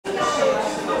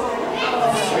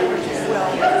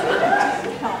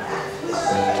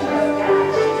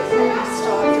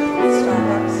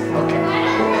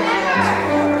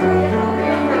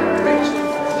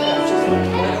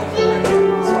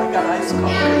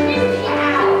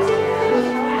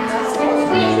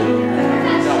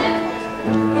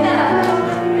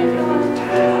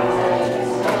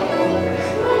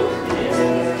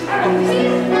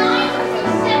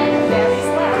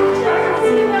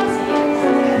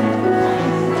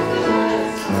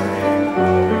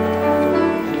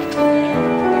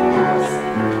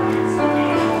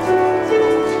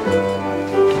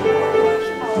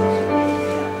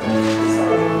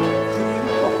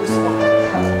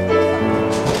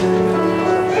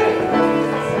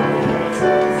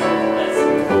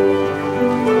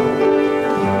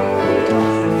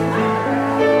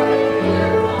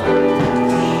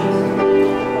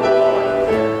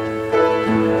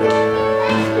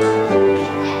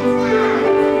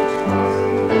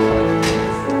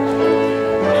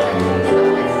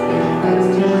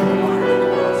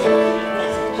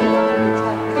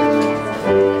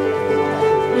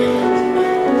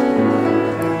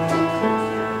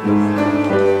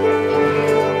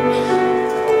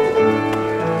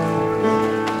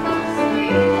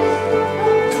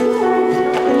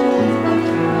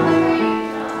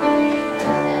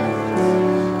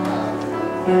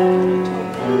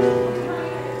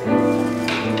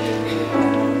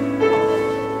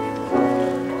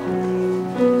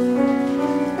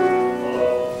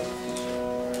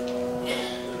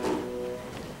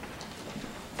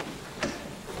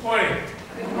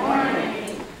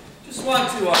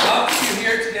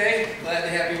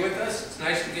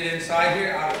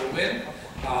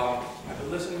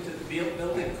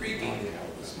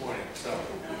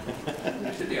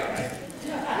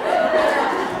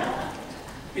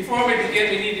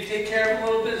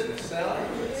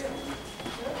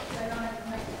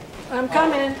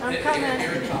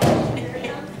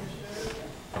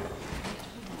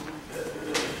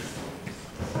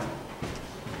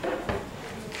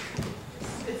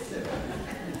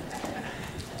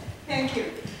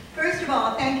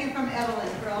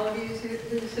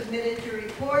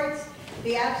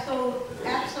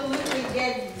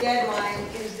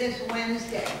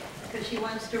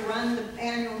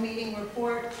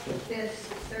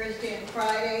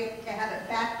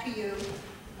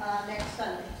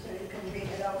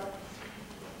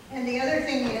And the other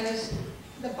thing is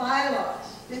the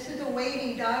bylaws. This is a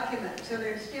weighty document, so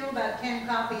there's still about 10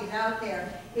 copies out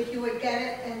there. If you would get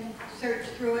it and search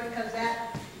through it, because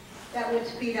that would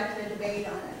speed up the debate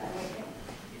on it, I would think.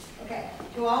 Okay,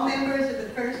 to all members of the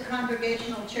First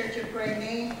Congregational Church of Gray,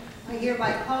 Maine, I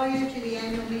hereby call you to the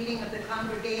annual meeting of the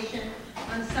congregation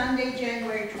on Sunday,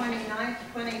 January 29th,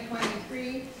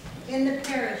 2023, in the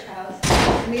parish house,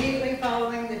 immediately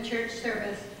following the church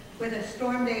service, with a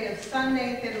storm date of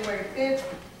Sunday, February 5th,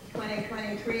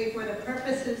 2023, for the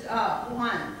purposes of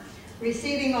 1,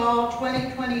 receiving all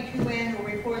 2022 annual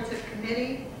reports of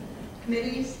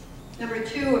committees, number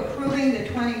 2, approving the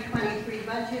 2023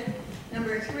 budget,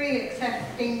 number 3,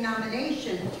 accepting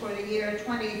nominations for the year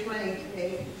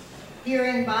 2023,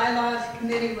 hearing bylaws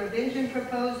committee revision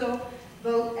proposal,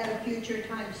 vote at a future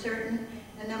time certain,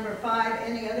 and number 5,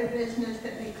 any other business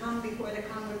that may come before the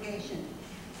congregation.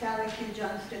 Sally Q.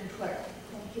 Johnston, clerk.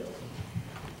 Thank you.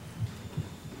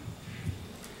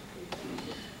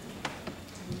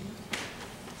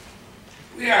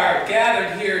 We are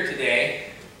gathered here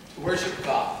today to worship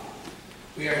God.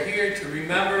 We are here to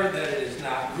remember that it is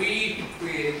not we who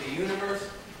created the universe.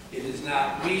 It is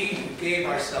not we who gave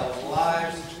ourselves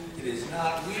lives. It is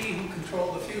not we who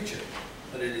control the future,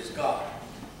 but it is God.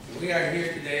 And we are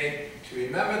here today to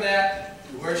remember that,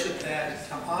 to worship that,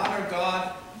 to honor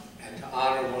God, and to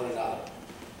honor one another.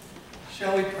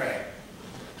 Shall we pray?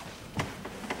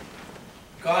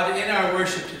 God, in our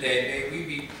worship today, may we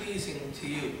be pleasing to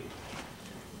you.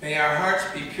 May our hearts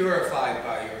be purified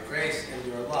by your grace and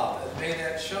your love, and may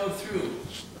that show through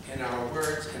in our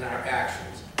words and our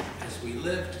actions as we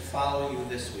live to follow you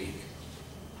this week.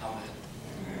 Amen.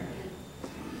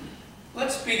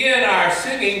 Let's begin our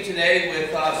singing today with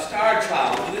Star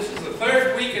Child. This is the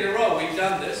 3rd week in a row we've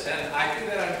done this, and I do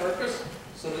that on purpose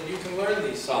so that you can learn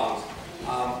these songs,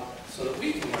 so that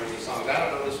we can learn these songs. I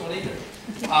don't know this one either.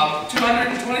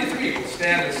 223, we'll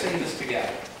stand and sing this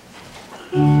together.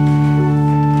 Oh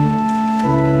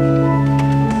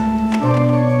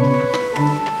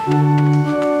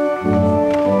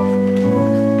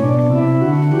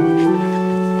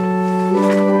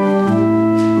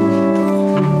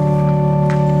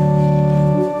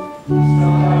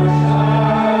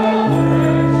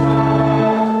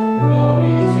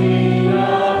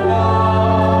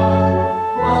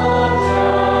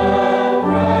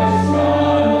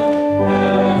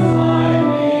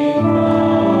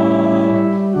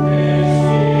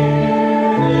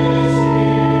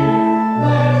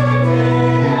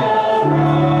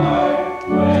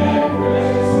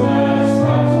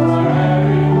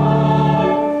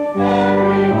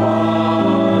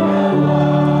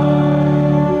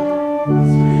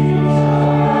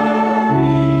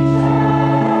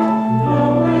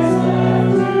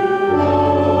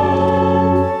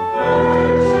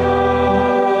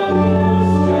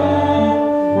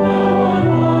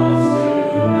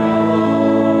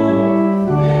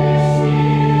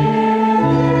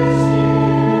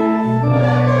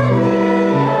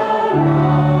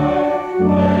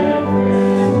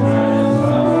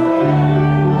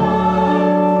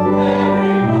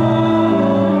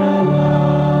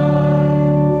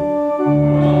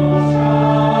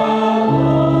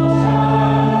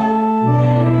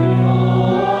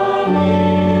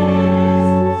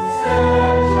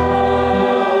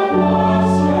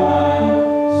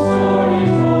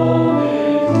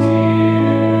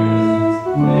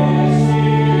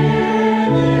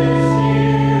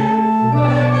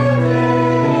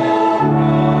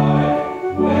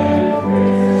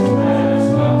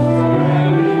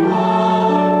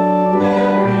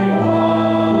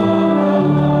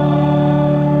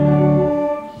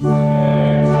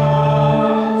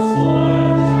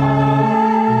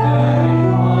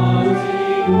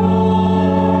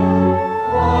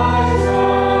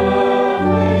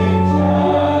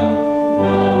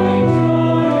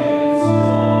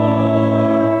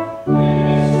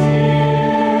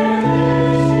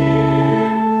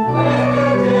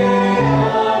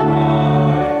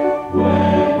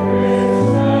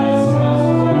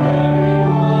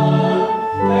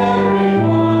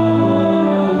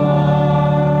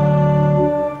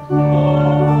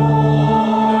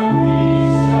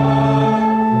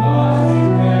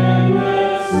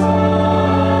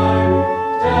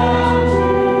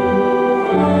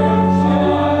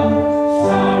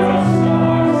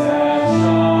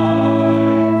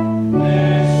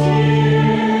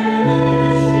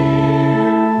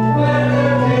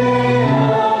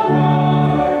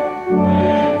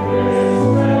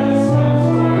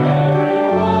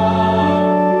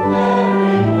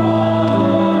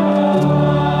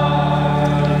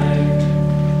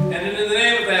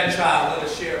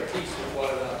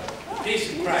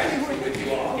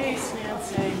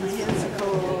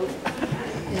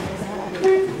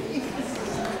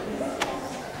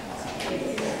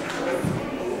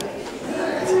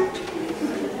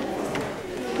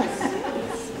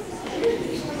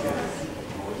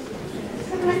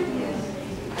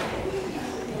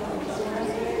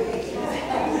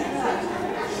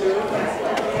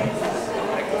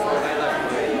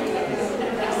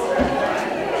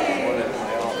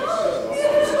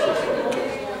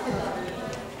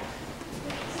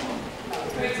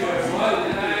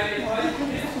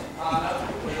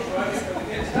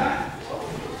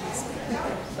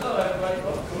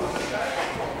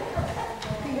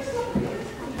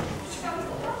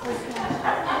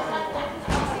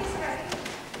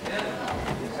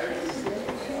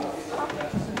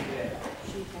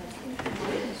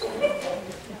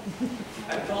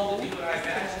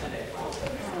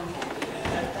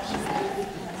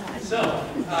So, turn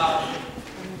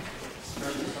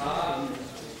this on.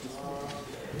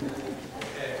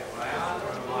 Okay, am I on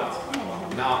or am I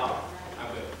on? No, I'm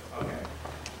good. Okay.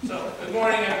 So, good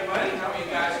morning, everybody. How are you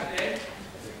guys today?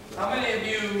 How many of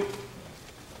you,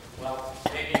 well,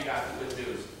 maybe you got the good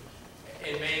news.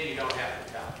 In Maine, you don't have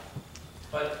to tell.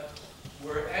 But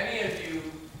were any of you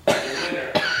the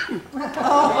winner? You don't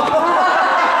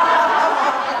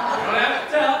have to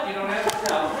tell. You don't have to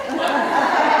tell. But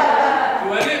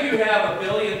do any of you have $1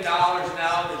 billion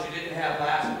now that you didn't have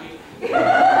last week?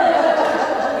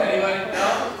 Anybody? No?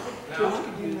 No?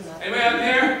 Anybody up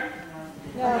there?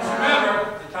 Just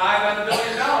remember, the tithe on $1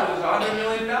 billion is $100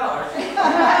 million.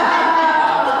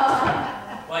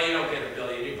 Well, you don't get $1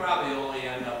 billion. You probably only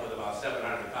end up with about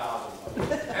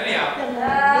 700,000. Anyhow.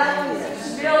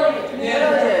 Billion.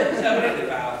 Yeah,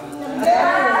 700,000.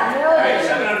 Right,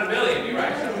 700 million. You're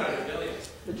right, 700 billion.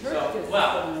 So,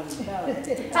 well, I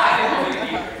didn't really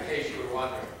either, in case you were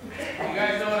wondering. You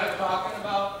guys know what I'm talking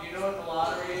about? Do you know what the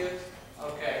lottery is?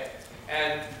 Okay.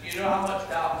 And you know how much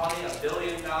money $1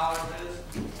 billion is?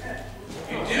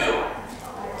 You do.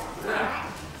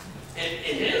 Yeah.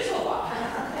 It is a lot.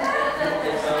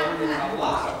 It's a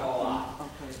lot of a lot.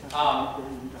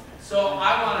 So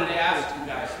I wanted to ask you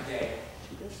guys today,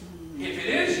 if it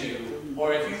is you,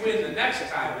 or if you win the next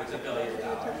time it's $1 billion,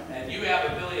 and you have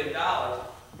 $1 billion,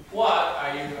 what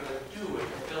are you going to do with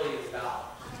 $1 billion?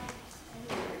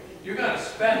 You're going to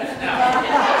spend it now.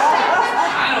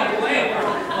 I don't blame you,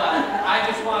 but I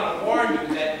just want to warn you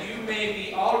that you may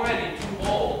be already too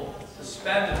old to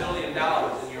spend $1 billion in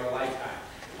your lifetime.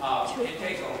 It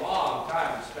takes a long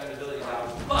time to spend $1 billion,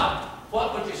 but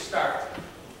what would you start with?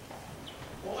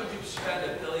 What would you spend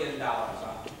 $1 billion on?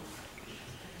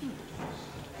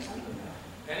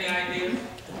 Any ideas?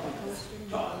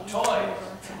 Toys.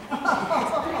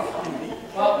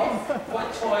 Well, what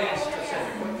toy in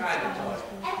specific? What kind of toy?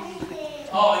 Everything.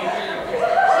 Oh, you're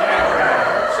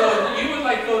so you would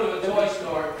like to go to a toy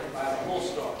store and buy the whole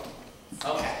store.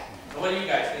 Okay. So what do you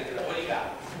guys think of that? What do you got?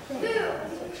 Food.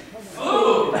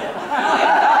 Food.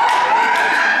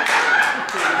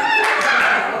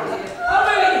 How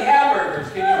many hamburgers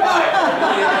can you buy for $1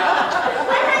 billion?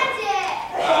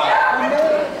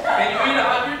 100. Can you eat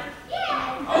 100?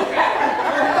 Yeah. Okay.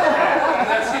 Does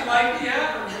that seem like the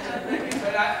average?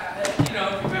 But you know,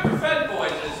 if you've ever fed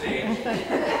boys this age.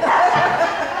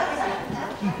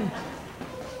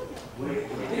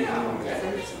 Yeah,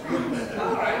 okay.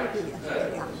 All right. Good.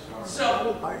 So,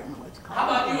 how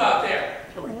about you out there?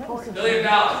 $1 billion,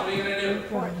 what are you going to do?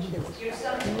 Give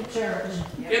some to the church.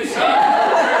 Give some to the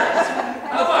church.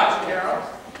 How much, Carol?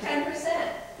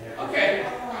 10%. Okay.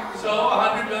 So,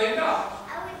 $100 million.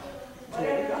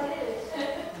 Whatever it is.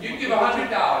 You can give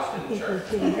 $100 to the church.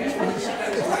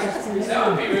 That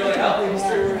would be really helpful. Can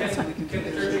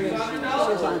the church use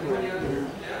 $100?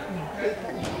 Yeah.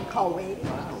 Okay. Call waiting.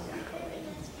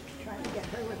 Trying to get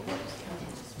her with work.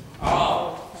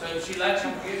 Oh, so she lets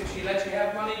you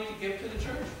have money to give to the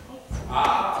church?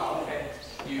 Ah, okay.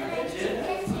 You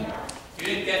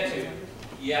didn't get to.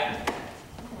 Yeah.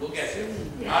 We'll get to.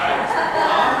 All right.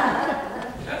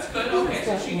 That's good. Okay,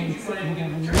 so she gives you money to give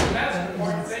to the church. That's an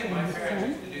important thing. My parents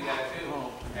used to do that too.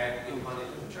 And give money to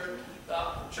the church.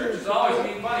 Churches always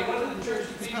need money. What do the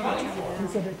churches need money for?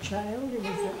 Is it a child or is it?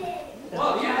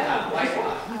 Well, yeah, like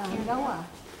what? Noah.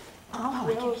 Oh,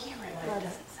 I can hear it.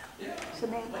 Yeah.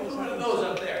 Samantha. Like one of those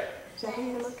up there. Is that who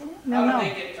you're looking at? How do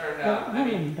they get turned out? I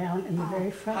mean, down in the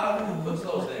very front how row. who puts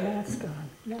those there? Mask on.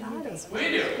 No, you don't. We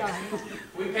do.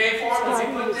 We pay for them to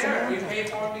be put there. We pay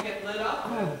for them to get lit up.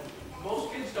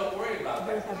 Most kids don't worry about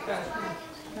that.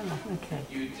 Oh, okay.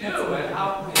 You do, and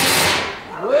how?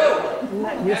 I'm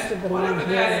not used to the Whatever long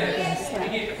that hair. is, we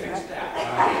need to fix that.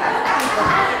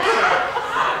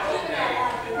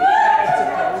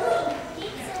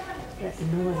 That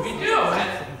noise. We do, and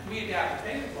we have to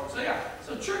pay for it. So yeah,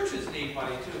 so churches need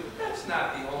money too, but that's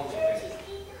not the only thing.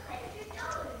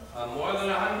 More than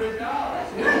 $100.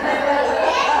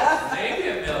 Maybe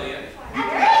 $1 million.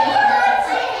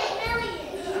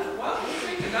 Well, you're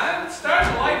thinking, I'm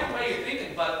starting to like the way you're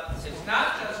thinking, but it's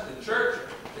not just the church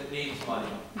that needs money.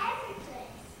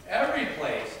 Every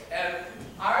place. And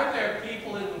are there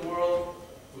people in the world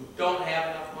who don't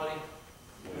have enough money?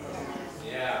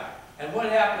 Yeah. And what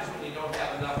happens when you don't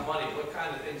have enough money? What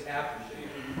kind of things happen to you?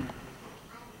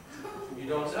 You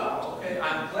don't know. Okay,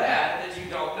 I'm glad that you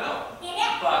don't know.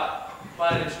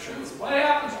 But it's true. What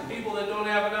happens to people that don't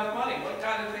have enough money? What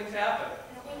kind of things happen?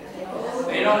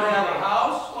 They don't have a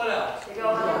house. What else?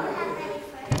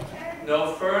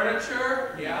 No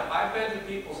furniture. Yeah, I've been to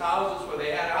people's houses where they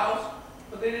had a house,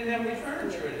 but they didn't have any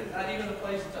furniture in it. Not even a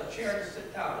place, a chair to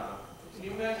sit down on. Can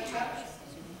you imagine that?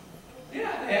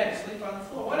 Yeah, they had to sleep on the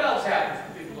floor. What else happens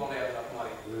when people don't have enough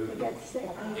money? They get sick.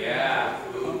 Yeah,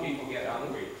 food, people get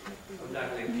hungry.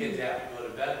 Sometimes the kids have to go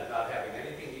to bed without having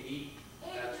anything to eat.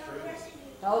 That's true.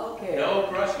 Healthcare. No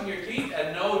brushing your teeth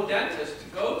and no dentist to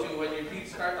go to when your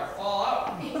teeth start to fall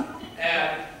out.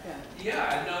 And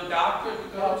yeah, and no doctor to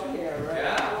go to. Healthcare, right.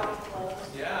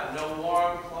 Yeah, yeah, no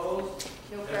warm clothes.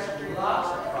 There's lots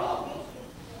of problems.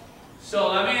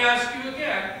 So let me ask you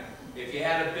again, if you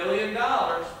had $1 billion,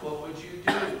 what would you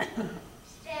do?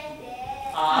 Spend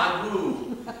it. On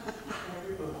who?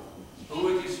 Who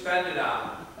would you spend it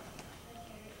on?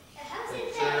 How's The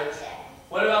it church. that?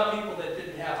 What about people that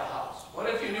didn't have a house? What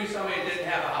if you knew somebody that didn't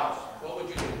have a house? What would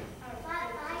you do?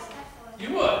 Buy stuff for them. You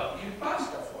would. You'd buy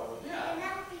stuff for them, yeah. And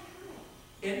that would be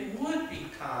kind. It would be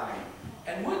kind.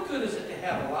 And what good is it to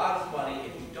have a lot of money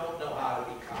if you don't know how to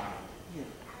be kind?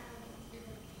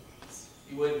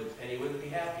 You wouldn't, and you wouldn't be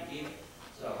happy either.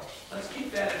 So let's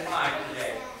keep that in mind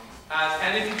today.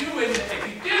 And if you did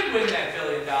win that $1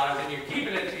 billion and you're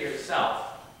keeping it to yourself,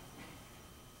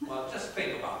 well, just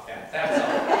think about that. That's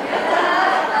all.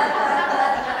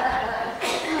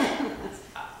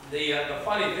 The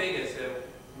funny thing is that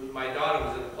my daughter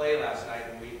was at the play last night,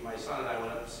 and my son and I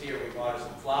went up to see her. We bought her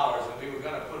some flowers, and we were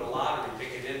going to put a lottery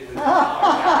ticket in with the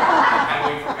flowers, and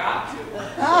we forgot to.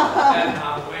 Then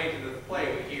on the way to the play,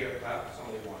 we hear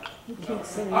somebody won.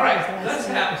 So, all right, let's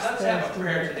have a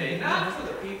prayer today, not for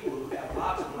the people who have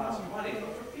lots and lots of money,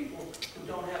 but for people who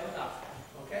don't have enough.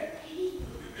 Okay?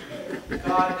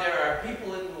 God, there are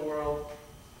people in the world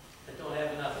that don't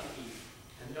have enough to eat,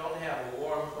 and don't have a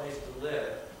warm place to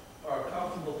live, or a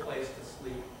comfortable place to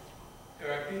sleep.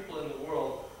 There are people in the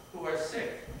world who are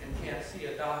sick and can't see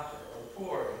a doctor, or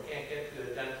poor and can't get to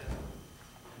a dentist.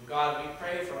 And God, we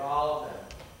pray for all of them.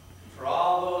 And for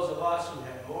all those of us who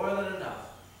have more than enough,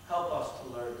 help us to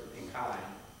learn to be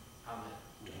kind.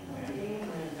 Amen.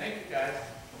 Thank you, guys.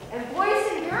 And boys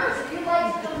and girls, if you'd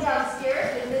like to come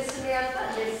downstairs with Miss Samantha,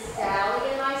 Miss Sally,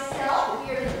 and myself,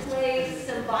 we're going to play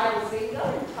some Bible bingo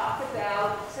and talk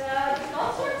about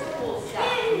all sorts of cool stuff.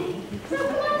 So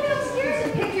come on downstairs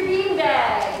and pick your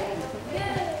beanbag.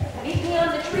 Meet me on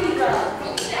the tree rug.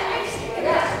 Yes,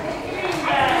 pick your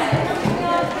beanbag. Meet me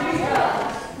on the tree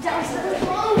rug. Downstairs.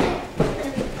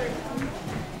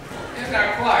 And our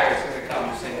choir's going to come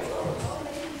and sing for us.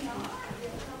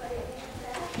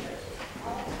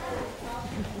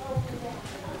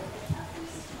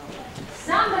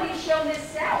 Somebody show Miss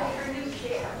Sally her new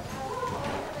chair.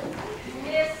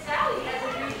 Miss Sally has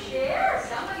a new chair.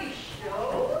 Somebody show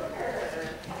her.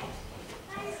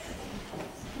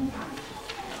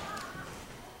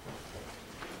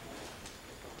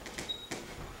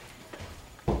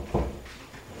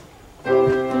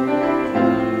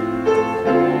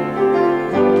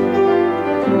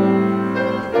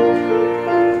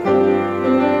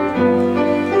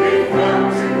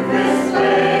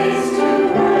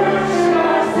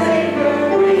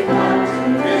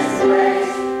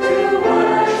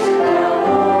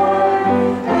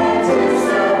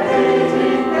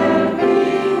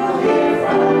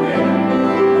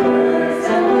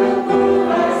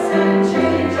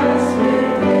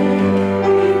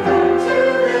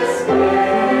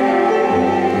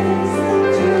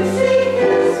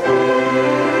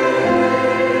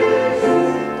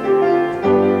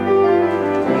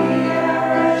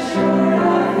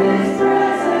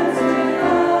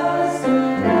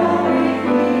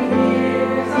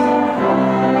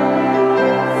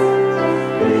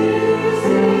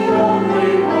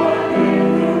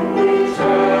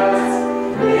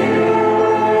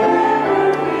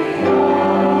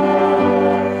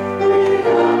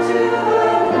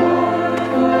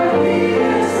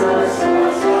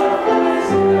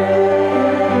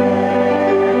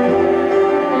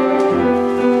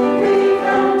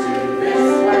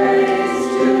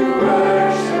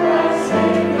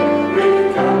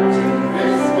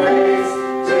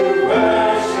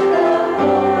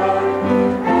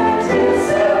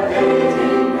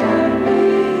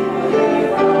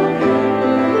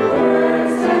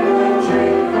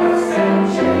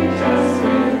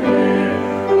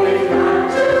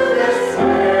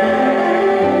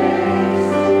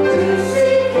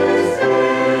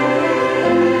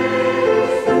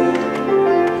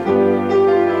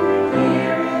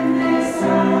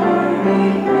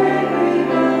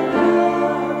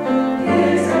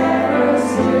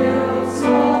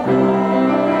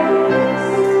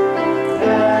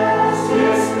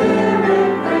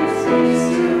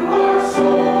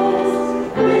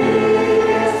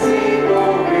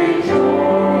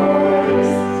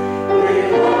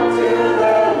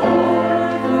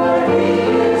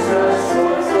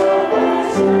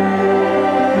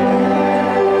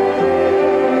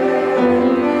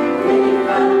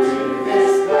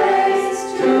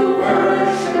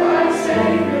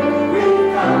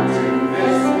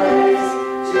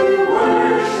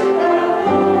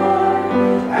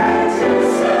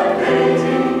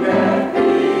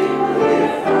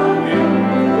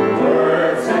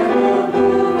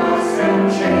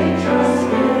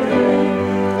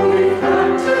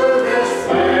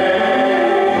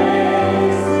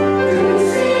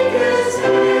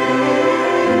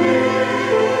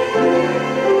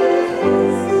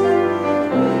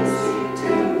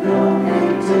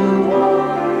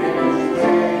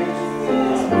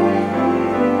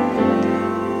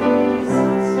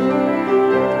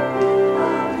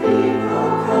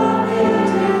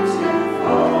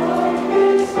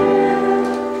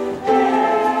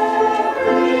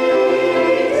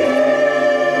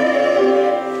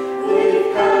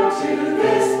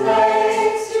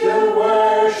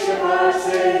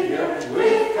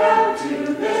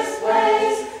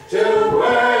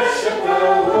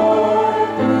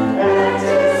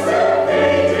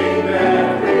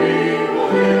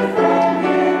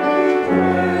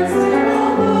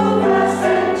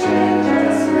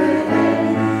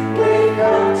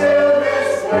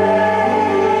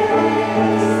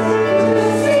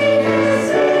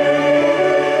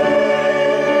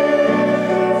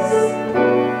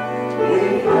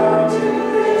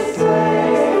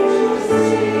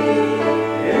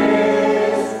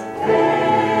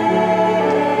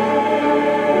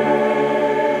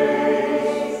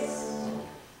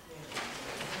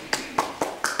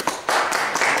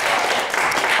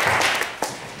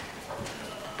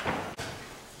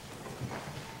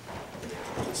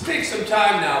 Let's take some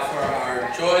time now for our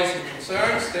joys and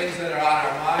concerns, things that are on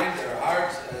our mind, our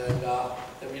hearts, and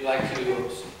that we'd like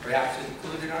to perhaps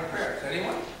include in our prayers.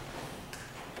 Anyone?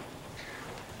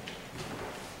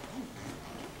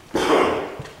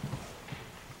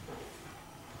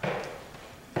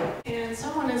 And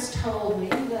someone has told me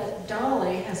that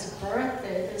Dolly has a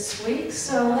birthday this week,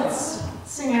 so let's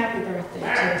sing happy birthday to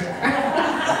her.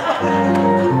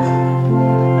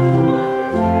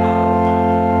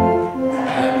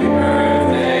 Happy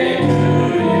birthday to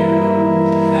you.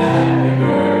 Happy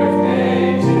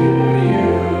birthday to you.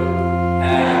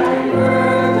 Happy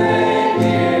birthday,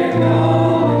 dear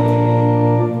Dolly.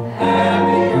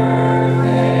 Happy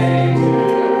birthday to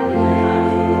you.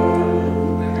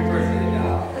 Happy birthday,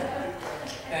 Dolly.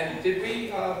 And did we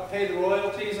pay the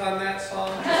royalties on that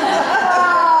song?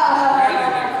 Apparently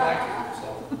they're collecting them, so.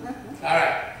 All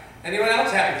right. Anyone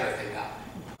else? Happy birthday, Dolly.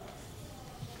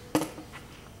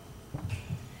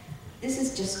 This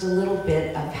is just a little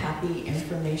bit of happy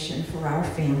information for our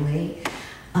family.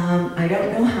 I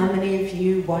don't know how many of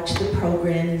you watch the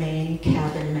program Maine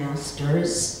Cabin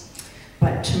Masters,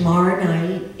 but tomorrow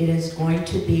night it is going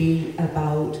to be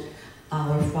about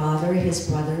our father, his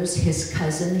brothers, his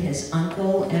cousin, his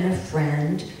uncle, and a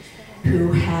friend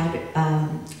who had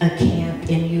a camp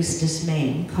in Eustis,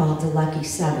 Maine called the Lucky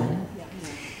Seven.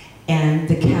 And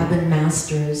the Cabin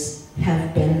Masters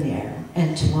have been there.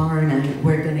 And tomorrow night,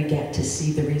 we're going to get to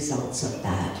see the results of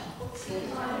that.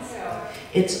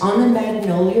 It's on the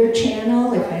Magnolia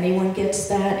channel, if anyone gets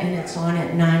that, and it's on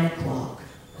at 9 o'clock.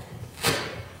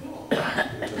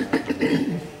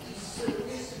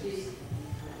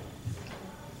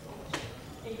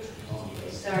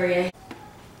 Sorry. All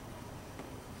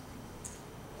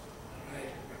right.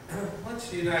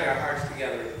 Let's unite our hearts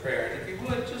together in prayer. And if you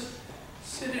would, just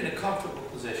sit in a comfortable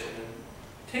position and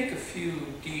take a few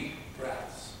deep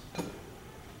breaths.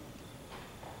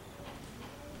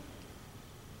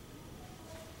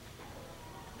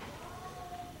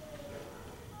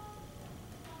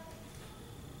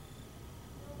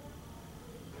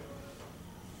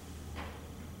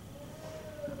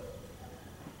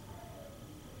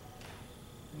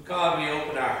 God, we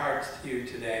open our hearts to you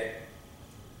today.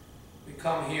 We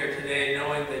come here today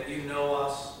knowing that you know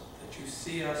us, that you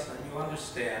see us, and you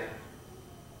understand.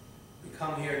 We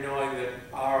come here knowing that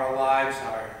our lives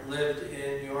are lived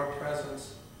in your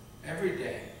presence every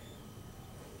day.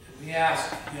 And we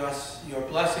ask your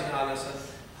blessing on us and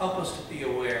help us to be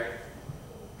aware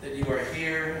that you are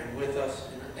here and with us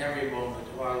in every moment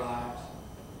of our lives.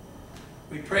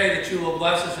 We pray that you will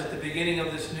bless us at the beginning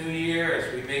of this new year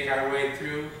as we make our way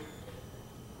through,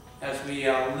 as we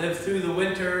live through the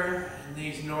winter in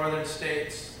these northern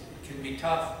states. It can be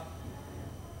tough,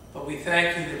 but we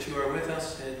thank you that you are with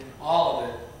us in all of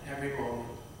it, every moment.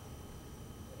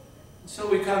 And so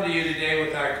we come to you today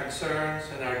with our concerns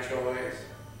and our joys.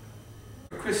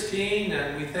 For Christine,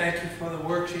 and we thank you for the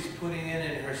work she's putting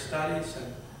in her studies,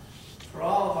 and for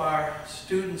all of our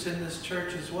students in this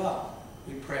church as well.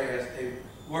 We pray as they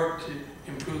work to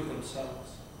improve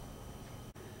themselves.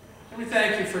 And we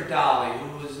thank you for Dolly,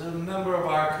 who is a member of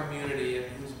our community and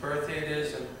whose birthday it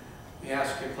is, and we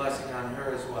ask your blessing on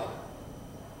her as well.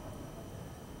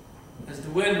 As the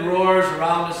wind roars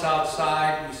around us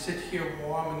outside, we sit here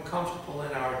warm and comfortable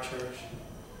in our church.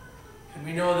 And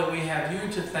we know that we have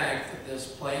you to thank for this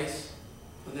place,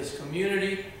 for this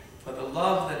community, for the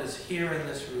love that is here in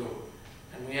this room.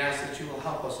 And we ask that you will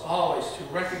help us always to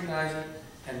recognize it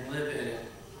and live in it.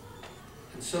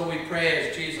 And so we pray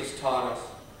as Jesus taught us,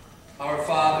 Our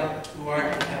Father, who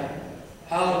art in heaven,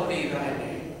 hallowed be thy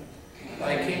name.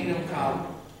 Thy kingdom come,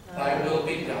 thy will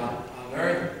be done, on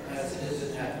earth as it is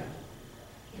in heaven.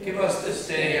 Give us this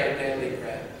day our daily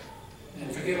bread,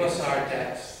 and forgive us our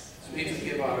debts, as we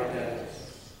forgive our debtors.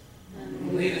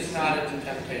 And lead us not into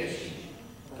temptation,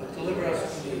 but deliver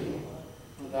us from evil.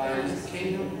 For thine is the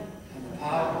kingdom, and the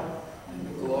power, and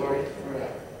the glory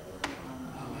forever.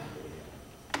 Amen.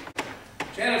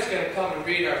 Janet's going to come and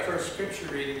read our first scripture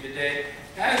reading today.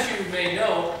 As you may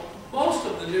know, most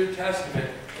of the New Testament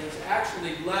is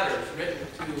actually letters written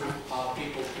to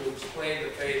people to explain the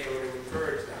faith or to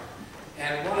encourage them.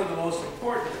 And one of the most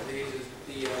important of these is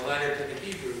the letter to the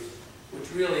Hebrews, which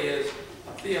really is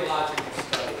a theological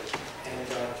study. And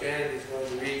Janet is going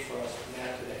to read for us from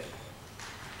that today.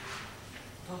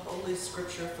 The Holy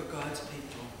Scripture for God's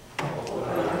people.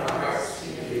 Open our hearts to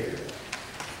hear.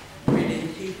 Reading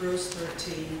Hebrews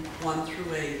 13, 1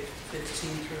 through 8,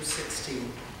 15 through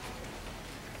 16.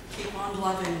 Keep on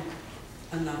loving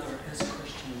another as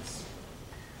Christians.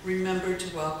 Remember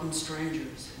to welcome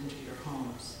strangers into your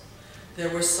homes. There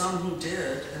were some who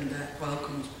did, and that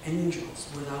welcomed angels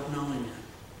without knowing it.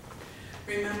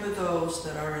 Remember those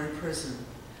that are in prison,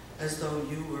 as though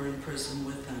you were in prison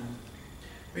with them.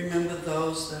 Remember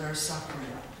those that are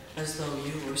suffering, as though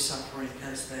you were suffering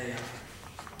as they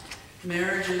are.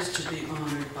 Marriage is to be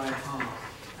honored by all,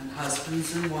 and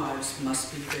husbands and wives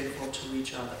must be faithful to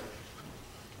each other.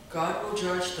 God will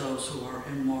judge those who are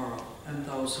immoral and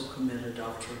those who commit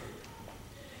adultery.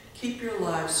 Keep your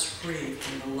lives free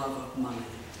from the love of money,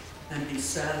 and be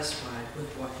satisfied with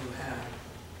what you have.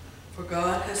 For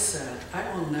God has said,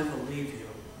 I will never leave you,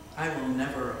 I will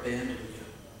never abandon you.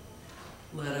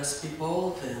 Let us be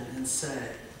bold then and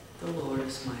say, the Lord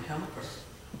is my helper.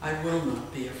 I will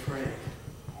not be afraid.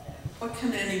 What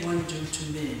can anyone do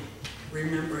to me?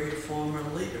 Remember your former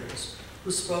leaders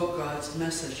who spoke God's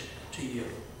message to you.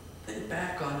 Think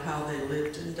back on how they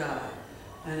lived and died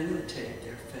and imitate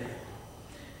their faith.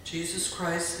 Jesus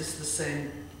Christ is the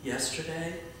same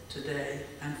yesterday, today,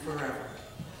 and forever.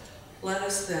 Let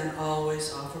us then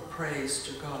always offer praise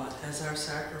to God as our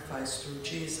sacrifice through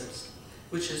Jesus,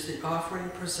 which is the offering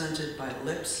presented by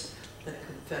lips that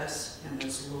confess Him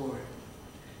as Lord.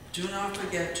 Do not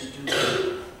forget to do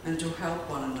good and to help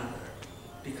one another,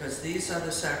 because these are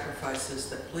the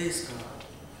sacrifices that please God.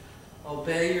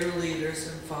 Obey your leaders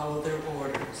and follow their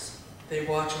orders. They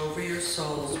watch over your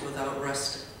souls without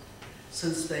resting,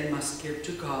 since they must give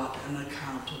to God an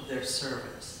account of their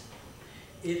service.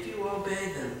 If you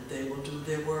obey them, they will do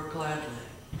their work gladly.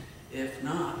 If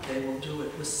not, they will do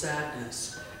it with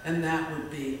sadness, and that would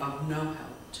be of no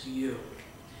help to you.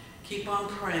 Keep on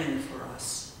praying for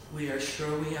us. We are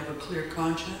sure we have a clear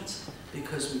conscience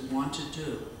because we want to do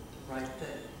the right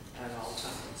thing at all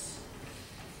times.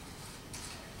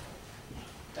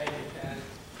 Thank you, Pat.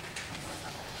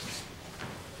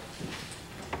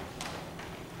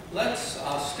 Let's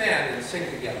stand and sing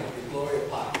together the Gloria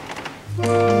Patri.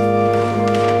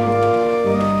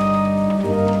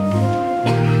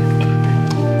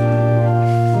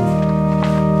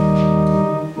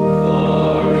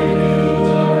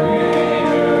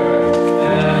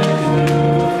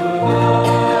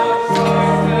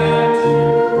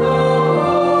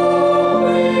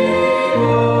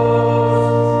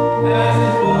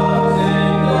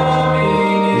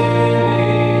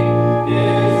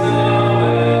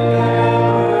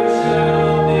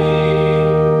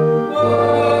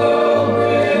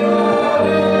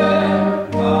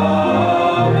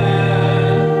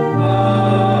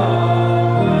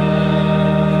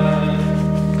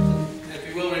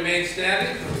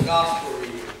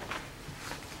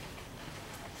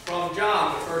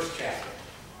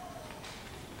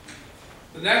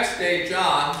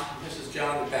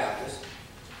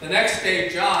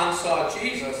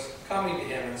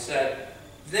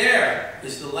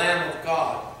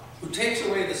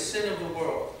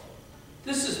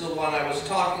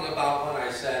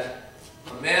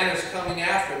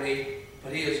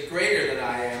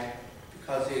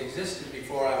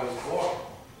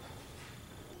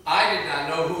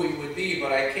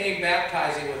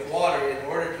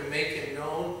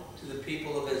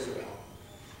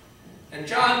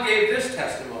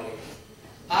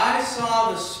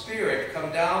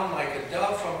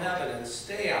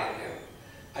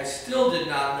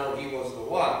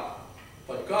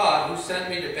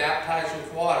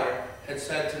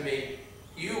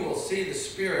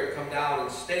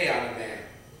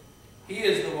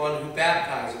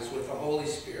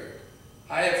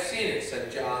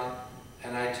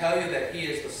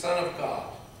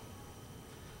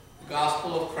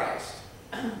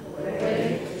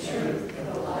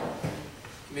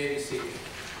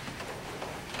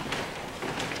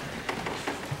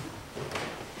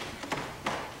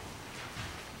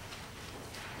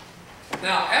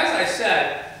 Now, as I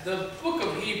said, the book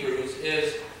of Hebrews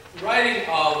is writing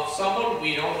of someone,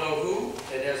 we don't know who.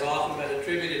 It has often been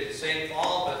attributed to St.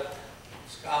 Paul, but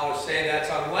scholars say that's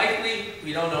unlikely.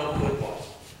 We don't know who it was.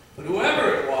 But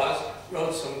whoever it was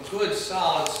wrote some good,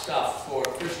 solid stuff for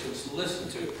Christians to listen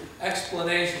to,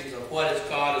 explanations of what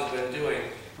God has been doing.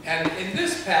 And in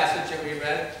this passage that we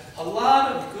read, a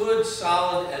lot of good,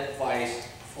 solid advice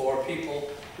for people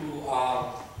who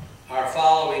are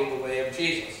following the way of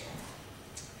Jesus.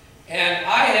 And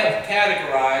I have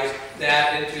categorized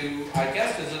that into, I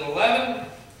guess, is it 11?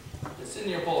 It's in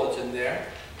your bulletin there.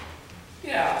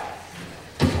 Yeah.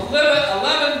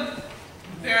 11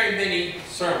 very mini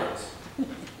sermons.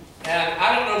 And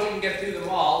I don't know if we can get through them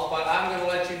all, but I'm going to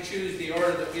let you choose the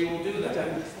order that we will do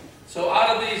them. So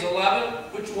out of these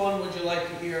 11, which one would you like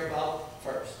to hear about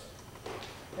first?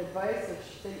 Advice of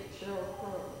St. Cheryl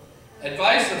Crow.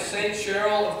 Advice of St.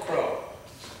 Cheryl of Crow.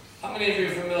 How many of you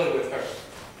are familiar with her?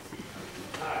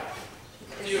 All right.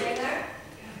 The singer?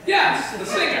 Yes, the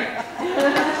singer.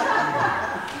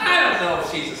 I don't know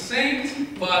if she's a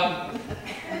saint, but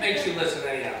it makes you listen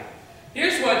anyhow.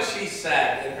 Here's what she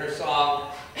said in her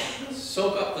song,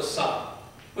 Soak Up the Sun,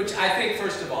 which I think,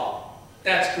 first of all,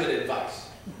 that's good advice.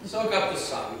 Soak up the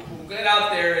sun. Get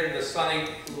out there in the sunny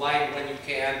light when you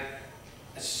can,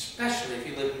 especially if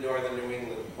you live in northern New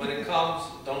England. When it comes,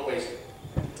 don't waste it.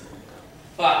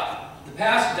 But the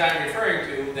passage I'm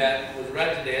referring to that was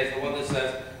read today is the one that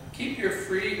says, keep your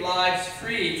lives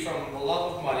free from the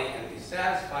love of money and be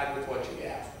satisfied with what you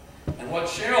have. And what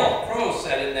Sheryl Crow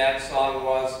said in that song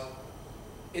was,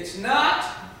 it's not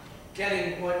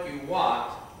getting what you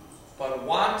want, but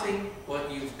wanting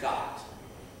what you've got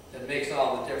that makes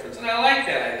all the difference. And I like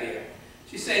that idea.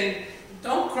 She's saying,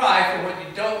 don't cry for what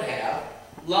you don't have,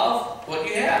 love what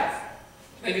you have.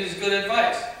 I think this is good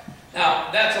advice.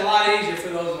 Now, that's a lot easier for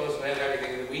those of us who have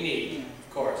everything that we need,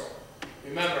 of course.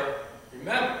 Remember,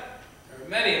 there are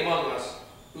many among us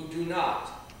who do not.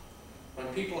 When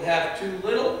people have too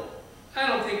little, I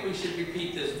don't think we should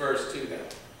repeat this verse to them.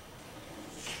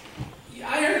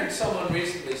 I heard someone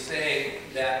recently saying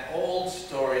that old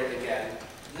story again.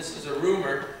 This is a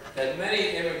rumor that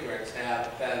many immigrants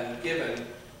have been given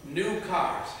new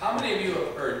cars. How many of you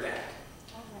have heard that?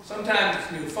 Sometimes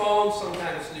it's new phones,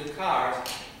 sometimes it's new cars,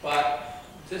 but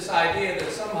this idea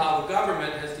that somehow the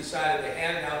government has decided to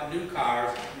hand out new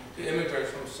cars to immigrants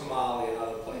from Somalia and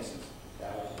other places.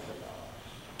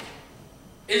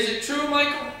 Is it true,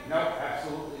 Michael? No,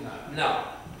 absolutely not. No.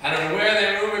 I don't know where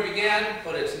that rumor began,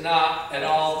 but it's not at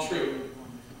all true.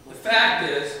 The fact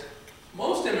is,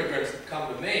 most immigrants that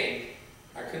come to Maine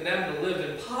are condemned to live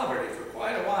in poverty for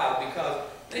quite a while because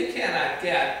they cannot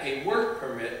get a work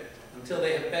permit until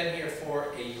they have been here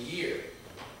for a year.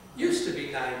 Used to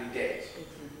be 90 days.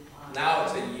 Now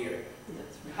it's a year.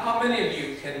 How many of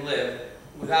you can live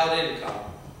without income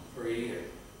for a year?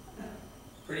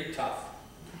 Pretty tough.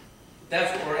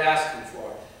 That's what we're asking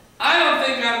for. I don't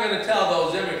think I'm going to tell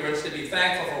those immigrants to be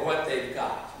thankful for what they've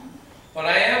got. But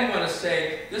I am going to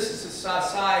say this is a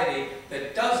society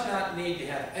that does not need to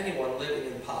have anyone living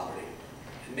in poverty.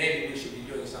 And maybe we should be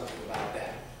doing something about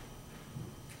that.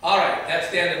 All right, that's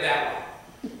the end of that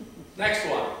one. Next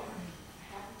one.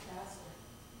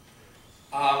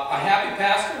 A happy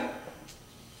pastor?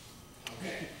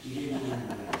 Okay.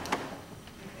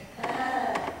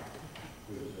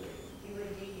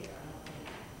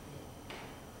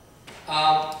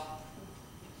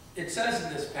 It says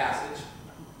in this passage,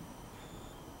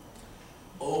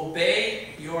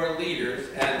 obey your leaders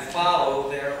and follow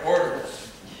their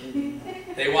orders.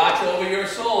 They watch over your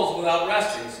souls without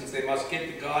resting, since they must give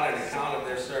to God an account of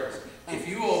their service. If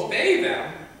you obey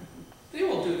them, they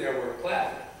will do their work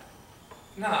gladly.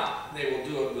 If not, they will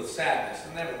do it with sadness,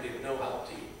 and that will be of no help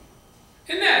to you.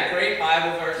 Isn't that a great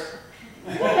Bible verse?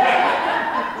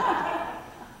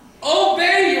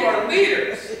 Obey your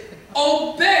leaders.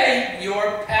 Obey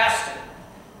your pastor.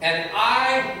 And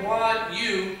I want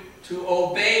you to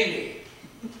obey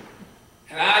me.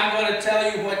 And I'm going to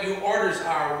tell you what your orders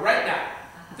are right now.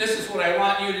 This is what I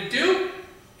want you to do,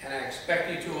 and I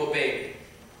expect you to obey me.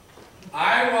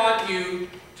 I want you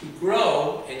to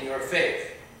grow in your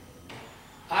faith.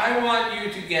 I want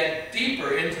you to get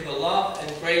deeper into the love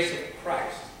and grace of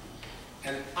Christ.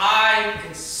 And I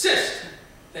insist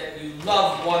that you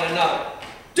love one another.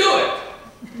 Do it!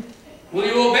 Will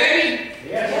you obey me?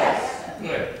 Yes.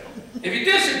 Good. If you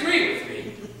disagree with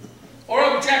me, or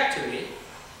object to me,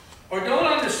 or don't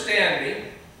understand me,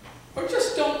 or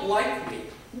just don't like me,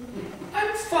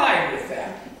 I'm fine with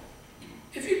that.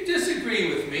 If you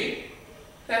disagree with me,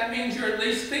 that means you're at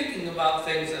least thinking about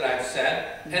things that I've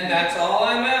said, and that's all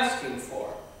I'm asking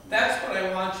for. That's what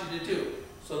I want you to do.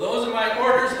 So those are my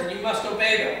orders, and you must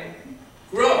obey them.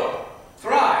 Grow,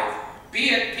 thrive,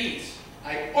 be at peace.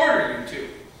 I order you to.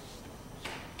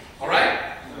 All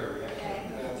right? Sir,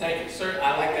 yes. Thank you, sir.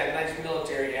 I like that nice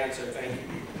military answer. Thank you.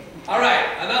 All right,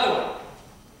 another one.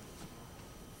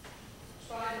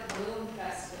 Try the balloon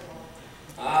festival.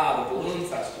 Ah, the balloon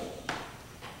festival.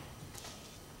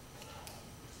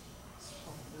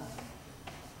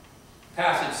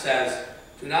 Passage says,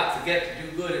 do not forget to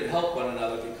do good and help one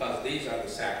another because these are the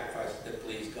sacrifices that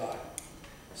please God.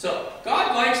 So,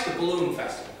 God likes the balloon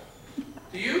festival.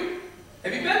 Do you?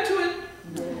 Have you been to it?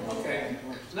 Okay.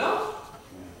 No?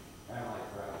 I don't like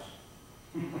crowds.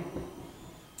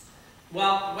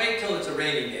 Well, wait till it's a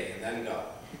rainy day and then go.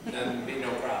 Then there'll be no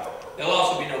crowd. There'll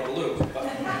also be no balloons. But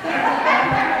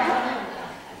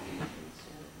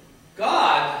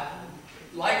God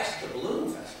likes the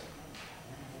balloon festival.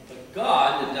 But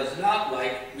God does not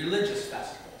like religious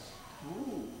festivals.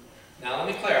 Now let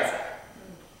me clarify.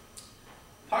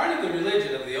 Part of the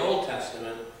religion of the Old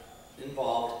Testament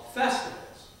involved festivals.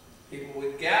 People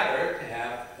would gather to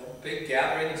have a big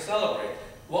gathering and celebrate.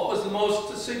 What was the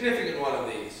most significant one of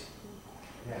these?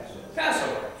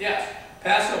 Passover, yes.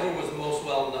 Passover was the most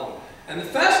well known. And the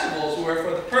festivals were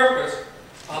for the purpose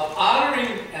of honoring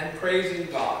and praising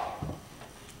God.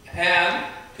 And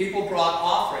people brought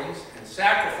offerings and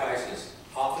sacrifices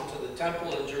offered to the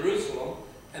temple in Jerusalem,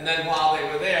 and then while they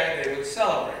were there, they would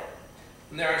celebrate.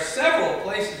 And there are several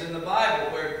places in the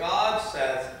Bible where God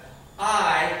says,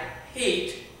 I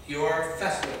hate your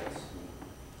festivals.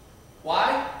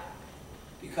 Why?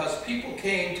 Because people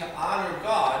came to honor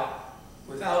God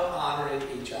without honoring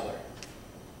each other.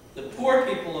 The poor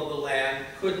people of the land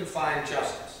couldn't find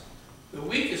justice. The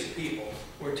weakest people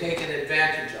were taken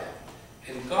advantage of.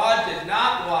 And God did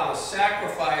not want a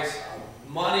sacrifice of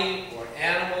money or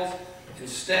animals.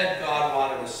 Instead, God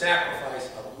wanted a sacrifice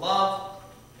of love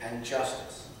and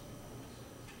justice.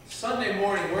 Sunday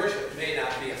morning worship may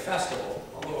not be a festival,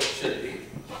 although it should be.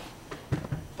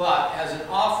 But as an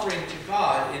offering to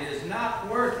God, it is not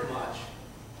worth much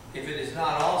if it is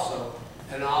not also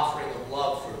an offering of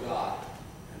love for God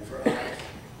and for others.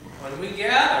 When we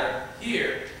gather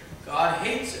here, God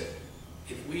hates it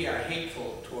if we are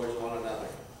hateful towards one another.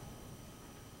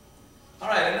 All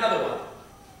right, another one.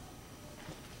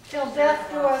 Till death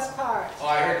do us part. Oh,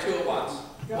 I heard two at once.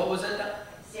 What was it?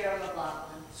 Sarah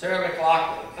McLaughlin. Sarah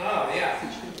McLaughlin. Oh, yeah.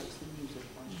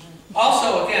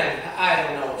 Also, again, I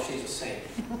don't know if she's a saint.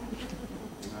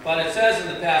 But it says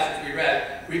in the passage we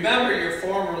read, remember your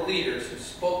former leaders who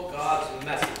spoke God's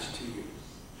message to you.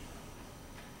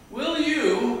 Will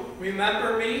you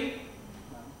remember me?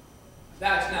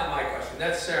 That's not my question.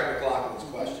 That's Sarah McLaughlin's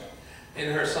question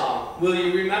in her song, will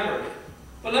you remember me?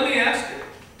 But let me ask you,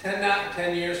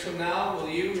 10 years from now, will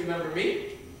you remember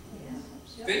me?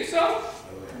 Yes. Think so?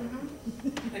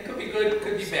 It could be good, it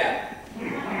could be bad.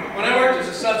 When I worked as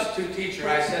a substitute teacher,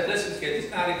 I said, listen kids,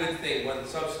 it's not a good thing when the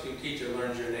substitute teacher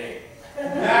learns your name.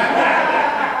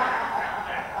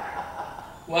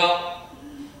 Well,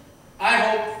 I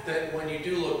hope that when you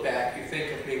do look back, you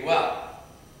think of me well.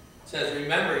 It says,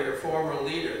 remember your former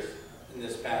leaders in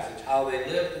this passage, how they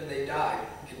lived and they died,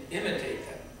 and imitate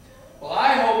them. Well,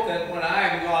 I hope that when I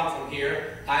am gone from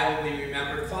here, I will be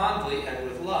remembered fondly and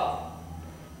with love.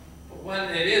 But when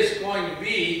it is going to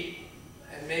be,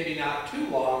 and maybe not too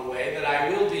long way, that I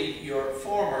will be your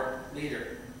former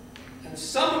leader. And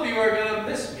some of you are going to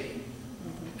miss me,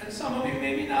 and some of you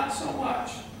maybe not so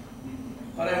much.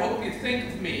 But I hope you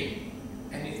think of me,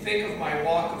 and you think of my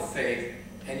walk of faith,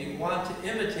 and you want to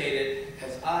imitate it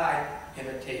as I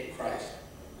imitate Christ.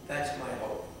 That's my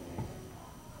hope.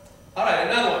 All right,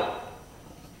 another one.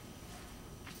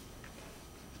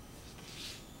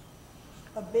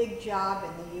 A big job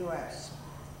in the U.S.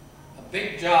 A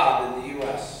big job in the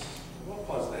U.S. What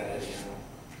was that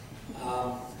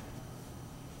anyhow?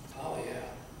 Oh, yeah.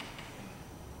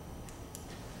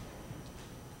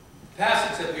 The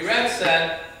passage that we read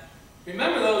said,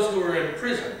 remember those who were in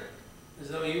prison, as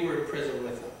though you were in prison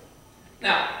with them.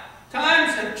 Now,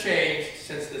 times have changed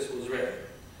since this was written.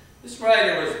 This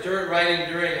writer was writing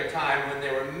during a time when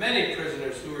there were many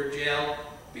prisoners who were jailed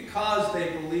because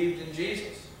they believed in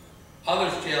Jesus.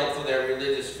 Others jailed for their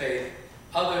religious faith.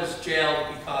 Others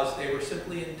jailed because they were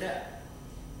simply in debt.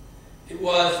 It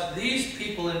was these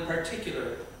people in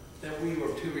particular that we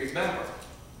were to remember,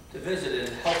 to visit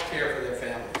and help care for their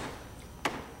families.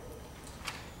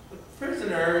 But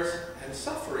prisoners and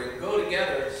suffering go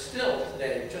together still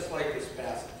today, just like this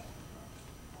passage.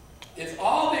 If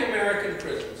all the American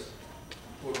prisons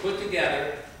were put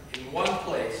together in one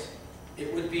place,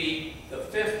 it would be the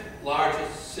 5th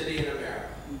largest city in America,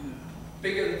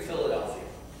 bigger than Philadelphia.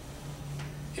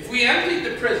 If we emptied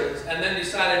the prisons and then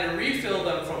decided to refill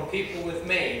them from people with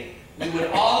Maine, we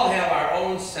would all have our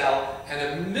own cell,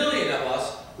 and 1 million of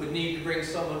us would need to bring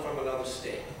someone from another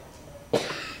state.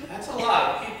 That's a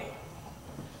lot of people.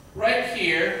 Right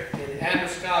here in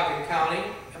Androscoggin County,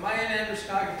 am I in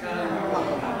Androscoggin County?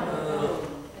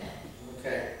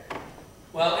 Okay.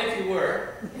 Well, if you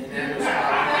were in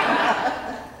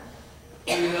Androscoggin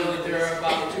County, you know that there are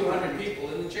about 200 people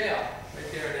in the jail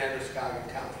right there in Androscoggin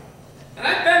County. And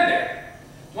I've been there.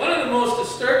 One of the most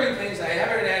disturbing things I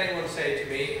ever had anyone say to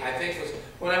me, I think, was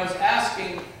when I was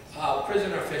asking a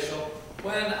prison official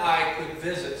when I could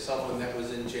visit someone that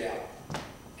was in jail.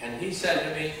 And he said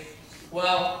to me,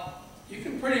 well, you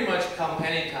can pretty much come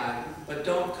anytime, but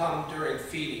don't come during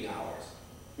feeding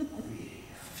hours.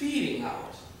 Feeding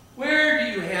hours? Where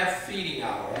do you have feeding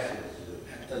hours?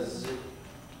 At the zoo.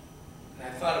 And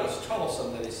I thought it was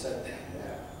troublesome that he said that.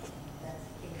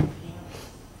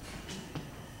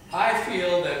 I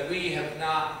feel that we have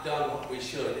not done what we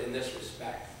should in this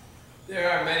respect. There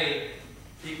are many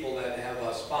people that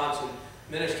have sponsored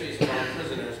ministries among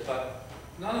prisoners, but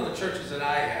none of the churches that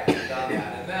I have done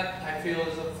that, and that I feel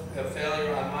is a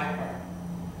failure on my part.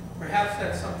 Perhaps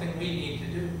that's something we need to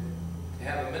do, to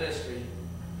have a ministry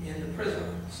in the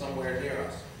prison somewhere near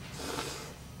us.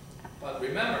 But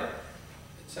remember,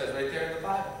 it says right there in the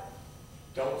Bible,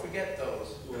 don't forget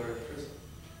those who are in prison.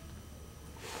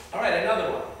 All right,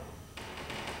 another one.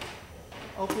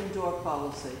 Open door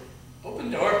policy.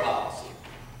 Open door policy.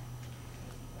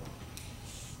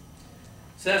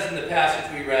 It says in the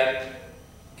passage we read,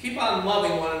 keep on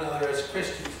loving one another as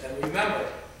Christians, and remember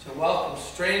to welcome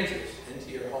strangers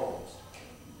into your homes.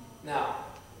 Now,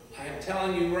 I am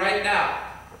telling you right now,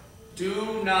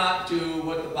 do not do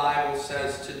what the Bible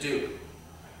says to do.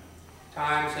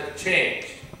 Times have changed.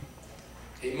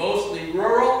 A mostly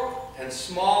rural and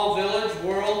small village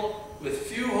world with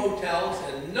few hotels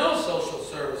and no social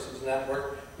services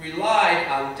network relied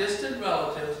on distant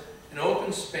relatives and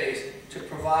open space to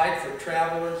provide for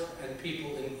travelers and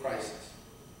people in crisis.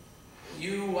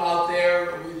 You out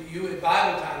there, you at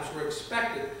Bible times were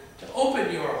expected to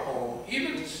open your home,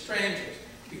 even to strangers,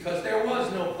 because there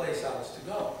was no place else to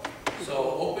go.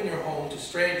 So open your home to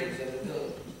strangers in the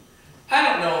village. I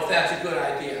don't know if that's a good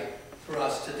idea for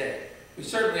us today. We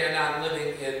certainly are not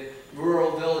living in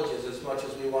rural villages as much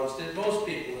as we once did. Most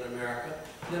people in America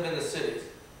live in the cities.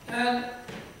 And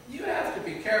you have to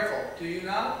be careful, do you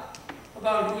not,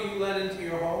 about who you let into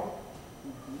your home?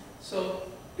 So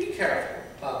be careful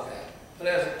about that. But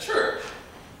as a church,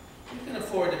 we can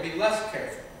afford to be less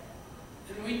careful.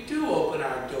 And we do open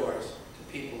our doors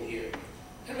to people here.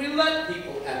 And we let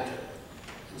people enter.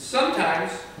 And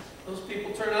sometimes those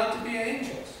people turn out to be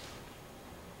angels.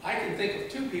 I can think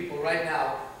of two people right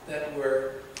now that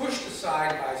were pushed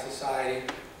aside by society,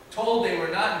 told they were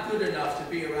not good enough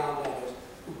to be around others,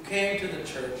 who came to the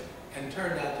church and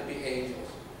turned out to be angels,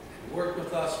 and worked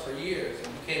with us for years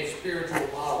and became spiritual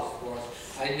models for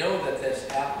us. I know that this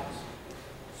happens.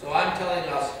 So I'm telling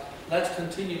us, let's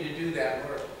continue to do that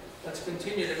work. Let's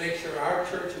continue to make sure our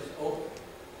church is open.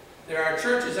 There are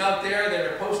churches out there that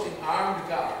are posting armed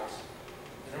guards.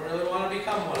 I don't really want to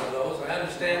become one of those. I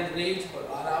understand the needs, but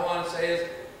what I want to say is,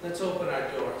 let's open our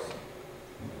doors.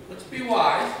 Let's be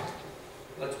wise.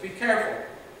 Let's be careful.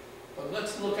 But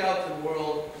let's look out the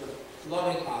world with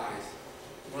loving eyes.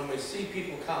 When we see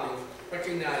people coming,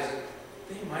 recognizing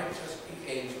they might just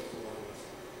be angels among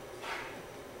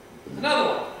us.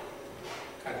 Another one.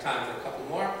 Got time for a couple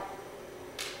more.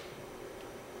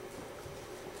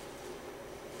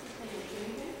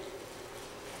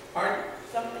 Pardon?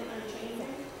 Something unchanging?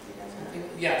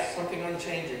 Yes, something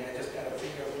unchanging. I just got to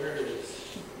figure out where it is.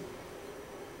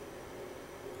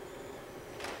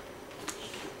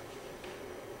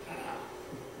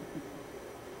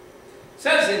 It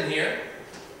says in here,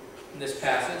 in this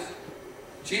passage,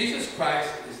 Jesus Christ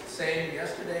is the same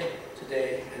yesterday,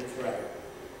 today, and forever.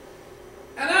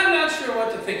 And I'm not sure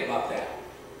what to think about that.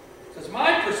 Because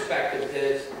my perspective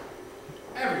is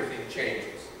everything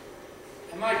changes.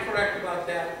 Am I correct about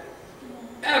that?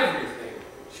 Everything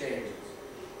changes.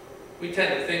 We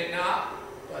tend to think not,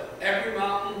 but every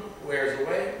mountain wears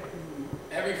away.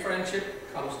 Every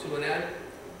friendship comes to an end.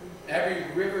 Every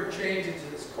river changes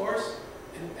its course,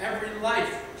 and every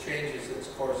life changes its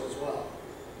course as well.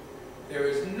 There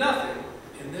is nothing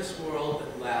in this world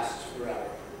that lasts forever.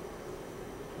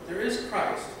 There is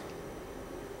Christ,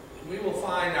 and we will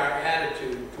find our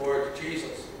attitude towards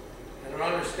Jesus and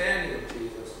our understanding of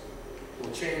Jesus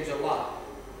will change a lot.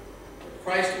 But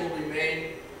Christ will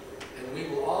remain, and we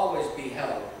will always be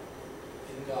held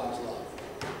in God's love.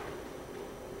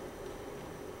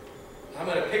 I'm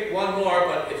going to pick one more,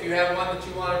 but if you have one that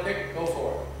you want to pick, go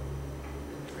for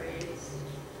it. Praise.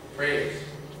 Praise.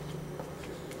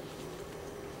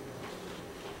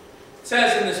 It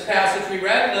says in this passage we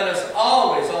read, let us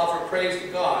always offer praise to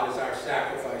God as our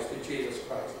sacrifice through Jesus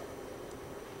Christ.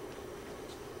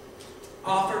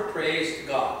 Offer praise to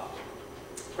God.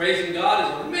 Praising God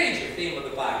is a major theme of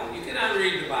the Bible. You cannot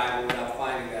read the Bible without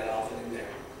finding that often in there.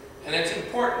 And it's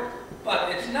important.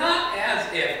 But it's not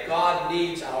as if God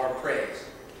needs our praise.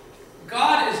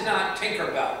 God is not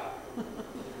Tinkerbell.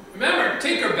 Remember,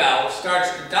 Tinkerbell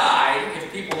starts to die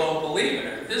if people don't believe in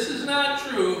her. This is not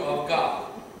true of God.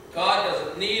 God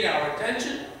doesn't need our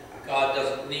attention. God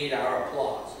doesn't need our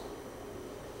applause.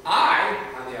 I,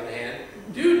 on the other hand,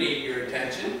 do need your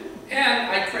attention, and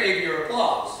I crave your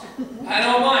applause. I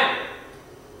don't mind it.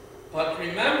 But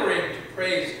remembering to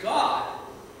praise God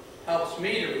helps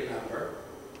me to remember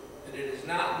that it is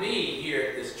not me here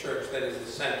at this church that is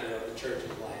the center of the church's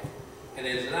life. And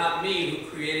it is not me who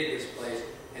created this place,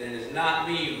 and it is not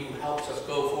me who helps us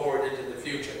go forward into the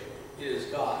future. It is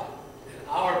God. And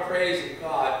our praise of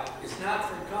God is not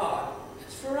for God,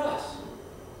 it's for us.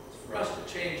 It's for us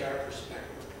to change our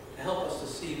perspective, to help us to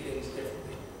see things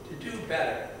differently, to do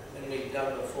better than we've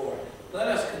done before. Let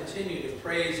us continue to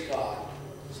praise God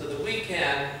so that we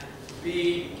can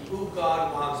be who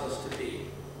God wants us to be,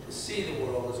 to see the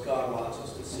world as God wants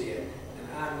us to see it.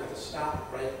 And I'm going to stop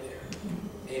right there.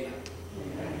 Amen.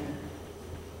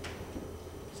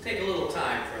 Let's take a little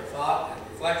time for a thought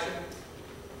and reflection.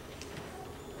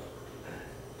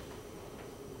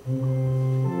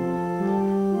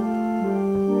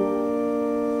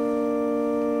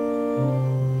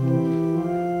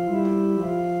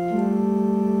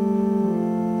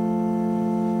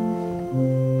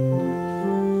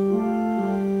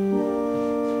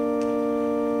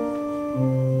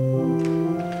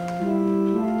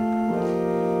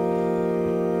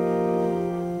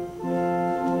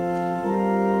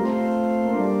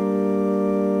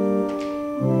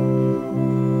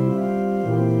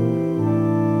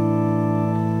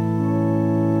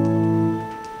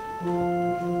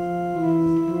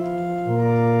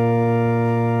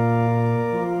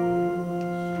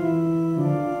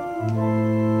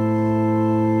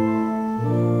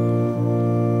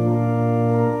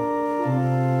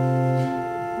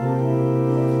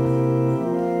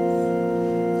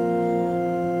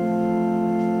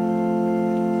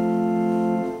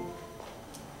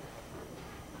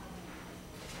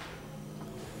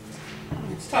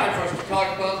 It's time for us to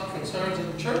talk about the concerns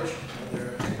of the church. Are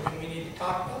there anything we need to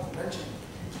talk about, mention?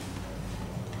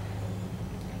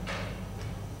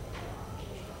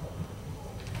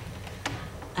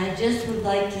 I just would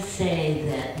like to say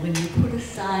that when you put a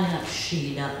sign-up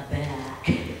sheet up back,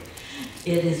 it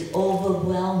is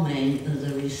overwhelming,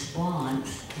 the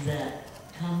response that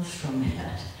comes from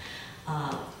it.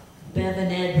 Bev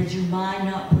and Ed, would you mind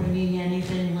not bringing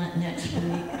anything next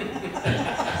week?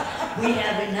 We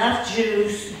have enough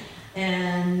juice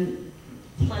and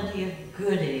plenty of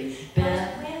goodies.